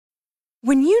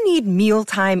When you need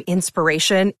mealtime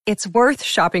inspiration, it's worth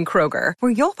shopping Kroger,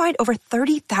 where you'll find over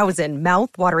 30,000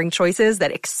 mouth-watering choices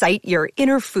that excite your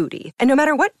inner foodie. And no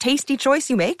matter what tasty choice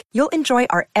you make, you'll enjoy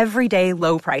our everyday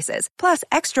low prices, plus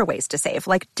extra ways to save,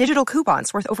 like digital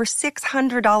coupons worth over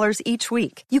 $600 each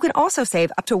week. You can also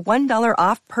save up to $1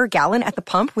 off per gallon at the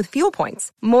pump with fuel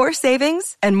points. More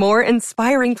savings and more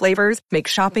inspiring flavors make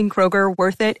shopping Kroger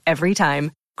worth it every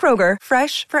time. Kroger,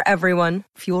 fresh for everyone.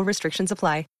 Fuel restrictions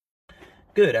apply.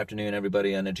 Good afternoon,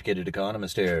 everybody. Uneducated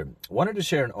Economist here. Wanted to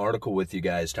share an article with you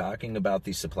guys talking about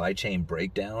the supply chain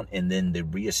breakdown and then the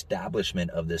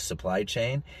reestablishment of this supply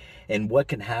chain and what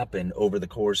can happen over the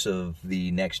course of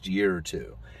the next year or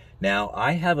two. Now,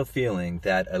 I have a feeling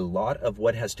that a lot of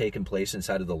what has taken place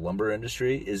inside of the lumber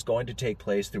industry is going to take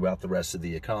place throughout the rest of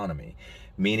the economy,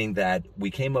 meaning that we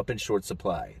came up in short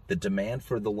supply. The demand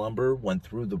for the lumber went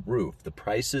through the roof. The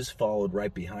prices followed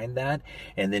right behind that,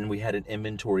 and then we had an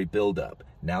inventory buildup.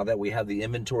 Now that we have the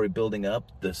inventory building up,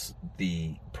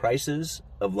 the prices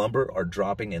of lumber are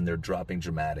dropping, and they're dropping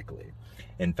dramatically.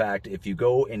 In fact, if you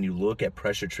go and you look at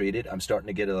pressure treated, I'm starting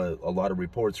to get a lot of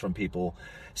reports from people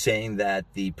saying that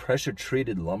the pressure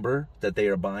treated lumber that they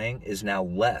are buying is now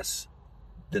less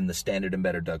than the standard and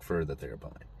better Doug fir that they are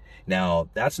buying. Now,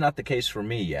 that's not the case for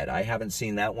me yet. I haven't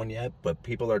seen that one yet, but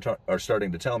people are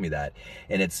starting to tell me that,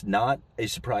 and it's not a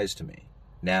surprise to me.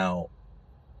 Now,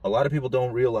 a lot of people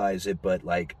don't realize it, but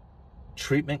like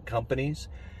treatment companies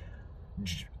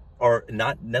are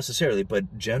not necessarily,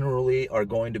 but generally are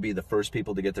going to be the first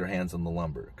people to get their hands on the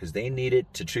lumber because they need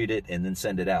it to treat it and then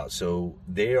send it out. So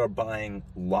they are buying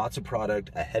lots of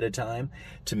product ahead of time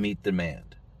to meet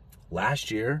demand. Last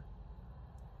year,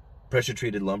 pressure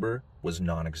treated lumber was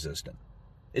non-existent.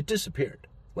 It disappeared.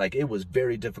 Like, it was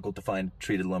very difficult to find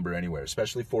treated lumber anywhere,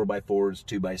 especially 4x4s,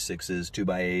 2x6s,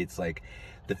 2x8s. Like,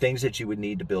 the things that you would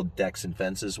need to build decks and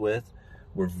fences with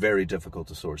were very difficult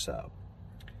to source out.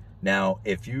 Now,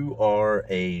 if you are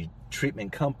a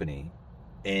treatment company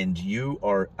and you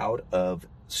are out of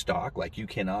stock, like you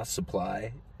cannot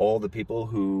supply all the people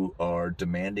who are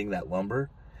demanding that lumber,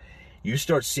 you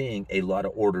start seeing a lot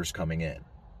of orders coming in.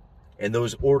 And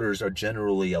those orders are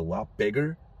generally a lot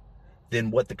bigger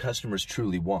than what the customers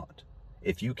truly want.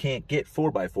 If you can't get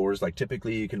 4x4s, like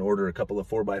typically you can order a couple of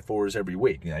 4x4s every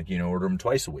week, like, order them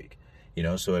twice a week.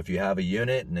 So if you have a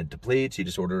unit and it depletes, you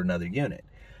just order another unit.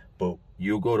 But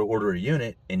you'll go to order a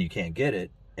unit and you can't get it,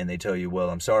 and they tell you,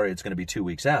 well, I'm sorry, it's going to be 2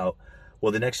 weeks out.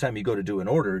 Well, the next time you go to do an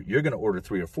order, you're going to order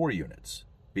 3 or 4 units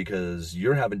because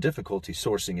you're having difficulty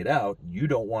sourcing it out. You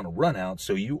don't want to run out,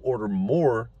 so you order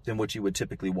more than what you would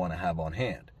typically want to have on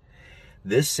hand.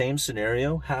 This same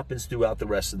scenario happens throughout the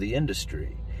rest of the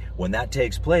industry. When that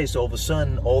takes place, all of a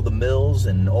sudden, all the mills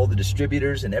and all the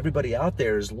distributors and everybody out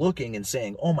there is looking and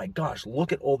saying, oh my gosh,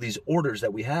 look at all these orders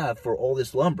that we have for all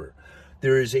this lumber.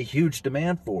 There is a huge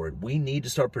demand for it. We need to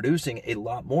start producing a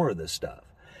lot more of this stuff.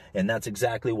 And that's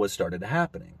exactly what started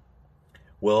happening.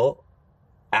 Well,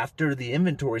 after the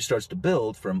inventory starts to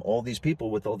build from all these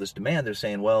people with all this demand, they're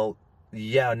saying, well,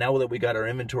 yeah, now that we got our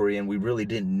inventory and we really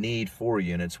didn't need 4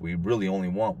 units, we really only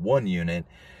want 1 unit.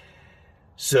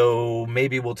 So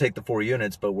maybe we'll take the 4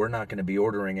 units, but we're not going to be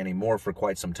ordering any more for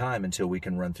quite some time until we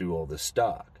can run through all this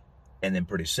stock. And then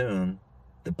pretty soon,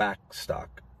 the back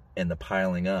stock and the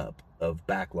piling up of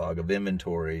backlog of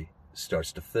inventory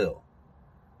starts to fill,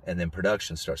 and then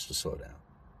production starts to slow down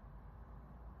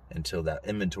until that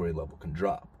inventory level can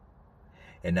drop.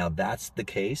 And now that's the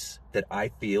case that I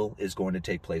feel is going to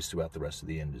take place throughout the rest of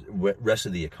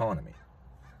the economy.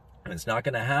 And it's not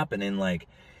going to happen in like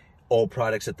all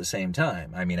products at the same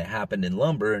time. I mean, it happened in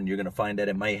lumber, and you're going to find that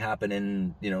it might happen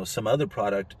in, some other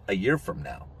product a year from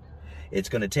now. It's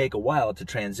going to take a while to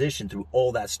transition through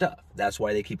all that stuff. That's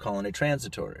why they keep calling it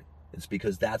transitory. It's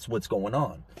because that's what's going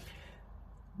on.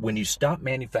 When you stop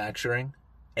manufacturing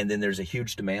and then there's a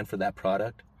huge demand for that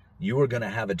product, you are going to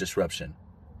have a disruption.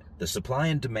 The supply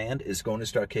and demand is going to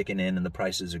start kicking in, and the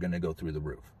prices are going to go through the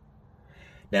roof.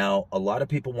 Now, a lot of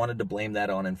people wanted to blame that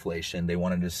on inflation. They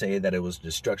wanted to say that it was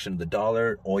destruction of the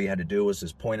dollar. All you had to do was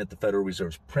just point at the Federal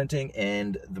Reserve's printing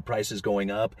and the prices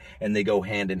going up, and they go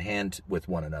hand in hand with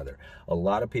one another. A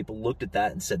lot of people looked at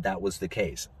that and said that was the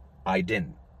case. I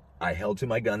didn't. I held to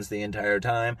my guns the entire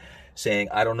time, saying,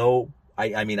 I don't know. I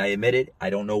admit it. I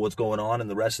don't know what's going on in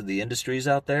the rest of the industries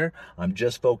out there. I'm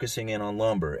just focusing in on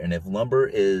lumber. And if lumber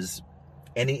is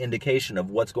any indication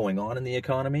of what's going on in the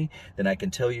economy, then I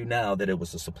can tell you now that it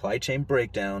was a supply chain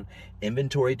breakdown,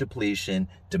 inventory depletion,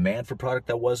 demand for product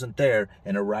that wasn't there,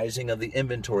 and a rising of the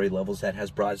inventory levels that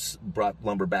has brought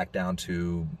lumber back down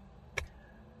to,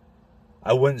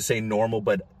 I wouldn't say normal,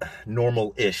 but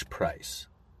normal-ish price.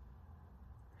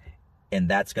 And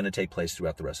that's going to take place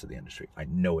throughout the rest of the industry. I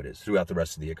know it is, throughout the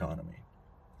rest of the economy.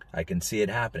 I can see it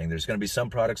happening. There's going to be some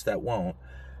products that won't,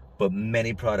 but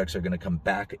many products are going to come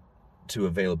back to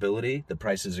availability. The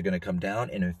prices are going to come down.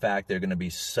 And in fact, they're going to be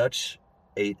such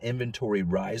an inventory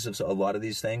rise of a lot of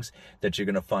these things that you're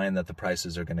going to find that the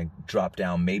prices are going to drop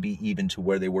down, maybe even to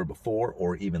where they were before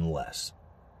or even less.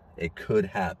 It could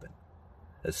happen,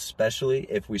 especially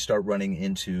if we start running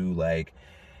into like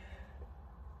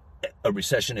a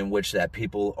recession in which that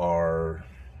people are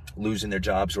losing their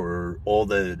jobs or all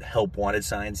the help wanted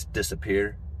signs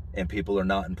disappear and people are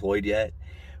not employed yet.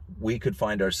 We could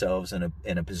find ourselves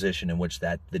in a position in which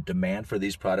that the demand for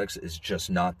these products is just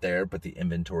not there, but the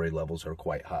inventory levels are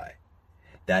quite high.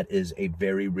 That is a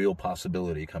very real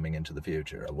possibility coming into the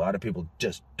future. A lot of people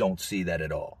just don't see that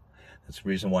at all. That's the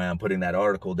reason why I'm putting that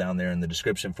article down there in the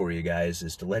description for you guys,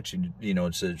 is to let you,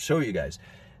 to show you guys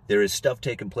there is stuff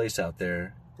taking place out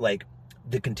there, like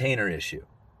the container issue.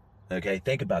 Okay,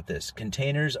 think about this.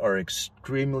 Containers are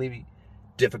extremely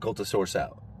difficult to source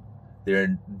out.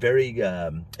 They're very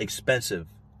expensive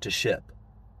to ship.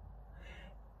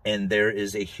 And there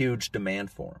is a huge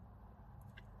demand for them.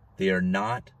 They are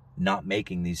not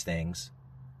making these things.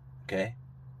 Okay?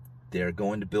 They are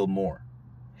going to build more.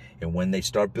 And when they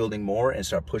start building more and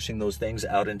start pushing those things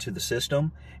out into the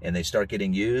system and they start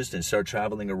getting used and start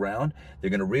traveling around,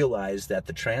 they're going to realize that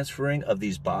the transferring of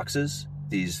these boxes,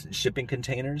 these shipping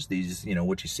containers, these,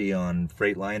 what you see on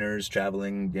freight liners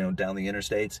traveling, down the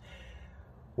interstates,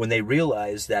 when they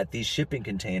realize that these shipping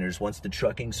containers, once the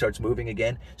trucking starts moving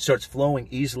again, starts flowing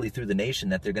easily through the nation,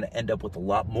 that they're going to end up with a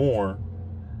lot more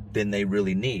than they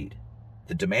really need.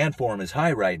 The demand for them is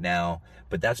high right now,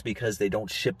 but that's because they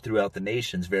don't ship throughout the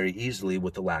nations very easily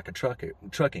with the lack of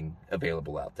trucking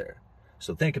available out there.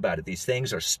 So think about it. These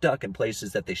things are stuck in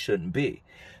places that they shouldn't be.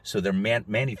 So they're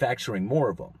manufacturing more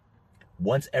of them.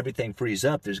 Once everything frees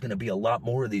up, there's going to be a lot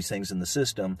more of these things in the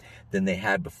system than they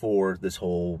had before this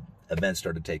whole event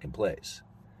started taking place.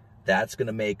 That's going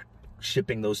to make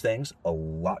shipping those things a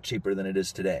lot cheaper than it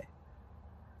is today.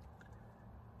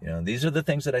 These are the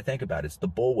things that I think about. It's the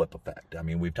bullwhip effect. I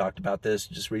mean, we've talked about this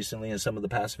just recently in some of the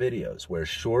past videos, where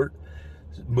short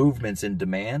movements in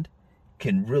demand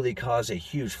can really cause a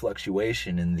huge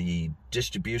fluctuation in the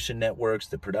distribution networks,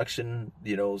 the production,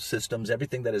 systems.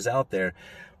 Everything that is out there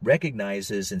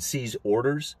recognizes and sees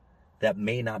orders that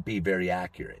may not be very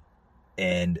accurate.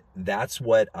 And that's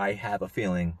what I have a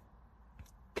feeling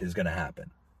is going to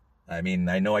happen. I mean,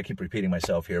 I know I keep repeating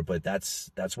myself here, but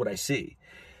that's what I see.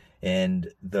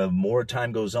 And the more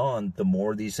time goes on, the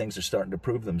more these things are starting to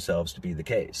prove themselves to be the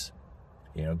case.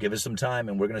 Give us some time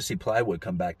and we're going to see plywood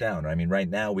come back down. I mean, right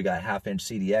now we got half-inch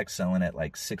CDX selling at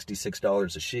like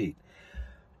 $66 a sheet.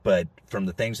 But from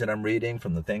the things that I'm reading,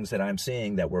 from the things that I'm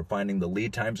seeing, that we're finding the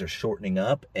lead times are shortening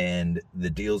up and the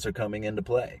deals are coming into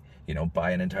play. Buy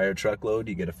an entire truckload,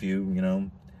 you get a few,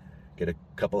 get a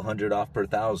couple hundred off per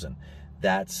thousand.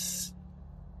 That's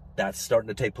starting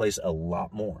to take place a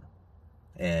lot more.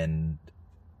 And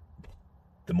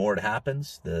the more it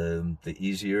happens, the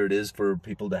easier it is for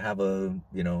people to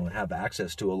have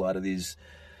access to a lot of these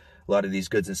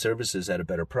goods and services at a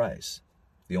better price.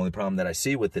 The only problem that I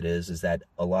see with it is that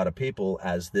a lot of people,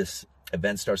 as this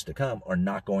event starts to come, are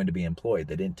not going to be employed.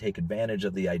 They didn't take advantage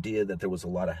of the idea that there was a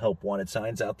lot of help wanted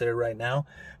signs out there right now.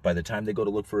 By the time they go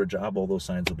to look for a job, all those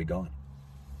signs will be gone.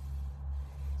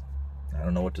 I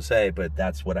don't know what to say, but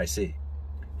that's what I see.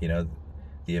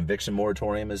 The eviction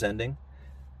moratorium is ending.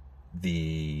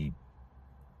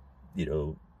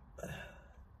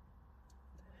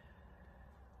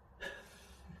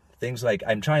 Things like,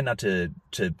 I'm trying not to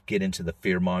get into the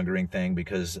fear-mongering thing,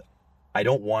 because I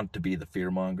don't want to be the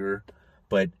fear-monger,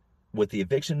 but with the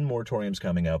eviction moratoriums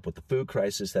coming up, with the food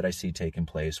crisis that I see taking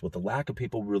place, with the lack of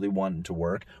people really wanting to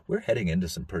work, we're heading into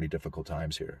some pretty difficult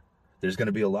times here. There's going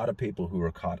to be a lot of people who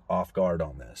are caught off guard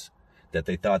on this, that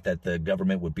they thought that the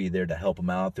government would be there to help them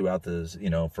out throughout this,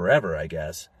 forever, I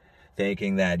guess,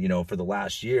 thinking that, for the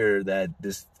last year that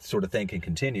this sort of thing can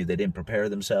continue. They didn't prepare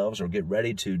themselves or get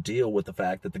ready to deal with the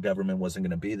fact that the government wasn't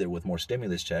going to be there with more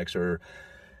stimulus checks or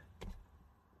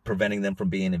preventing them from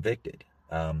being evicted.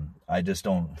 I just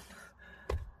don't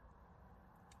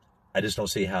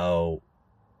see how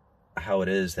it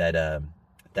is that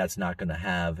that's not going to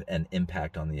have an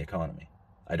impact on the economy.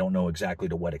 I don't know exactly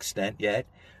to what extent yet,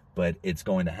 but it's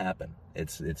going to happen.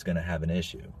 It's going to have an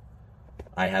issue.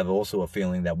 I have also a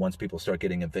feeling that once people start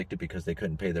getting evicted because they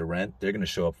couldn't pay their rent, they're going to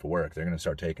show up for work. They're going to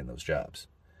start taking those jobs.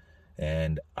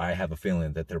 And I have a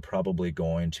feeling that they're probably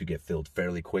going to get filled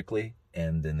fairly quickly,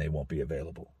 and then they won't be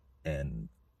available. And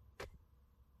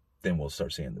then we'll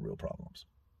start seeing the real problems.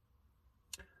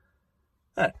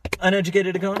 All right.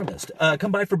 Uneducated Economist.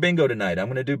 Come by for bingo tonight. I'm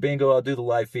going to do bingo. I'll do the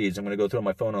live feeds. I'm going to go throw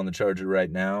my phone on the charger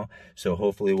right now. So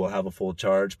hopefully we'll have a full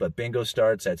charge. But bingo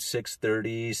starts at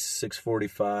 6:30,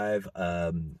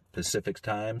 6:45 Pacific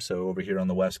time. So over here on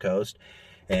the West Coast.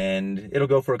 And it'll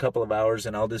go for a couple of hours,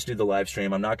 and I'll just do the live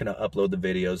stream. I'm not going to upload the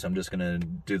videos. I'm just going to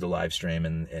do the live stream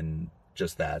and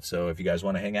just that. So if you guys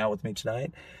want to hang out with me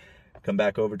tonight, come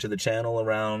back over to the channel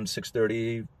around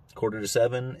 6:30,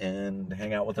 6:45, and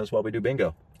hang out with us while we do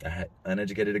bingo.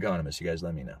 Uneducated Economist. You guys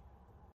let me know.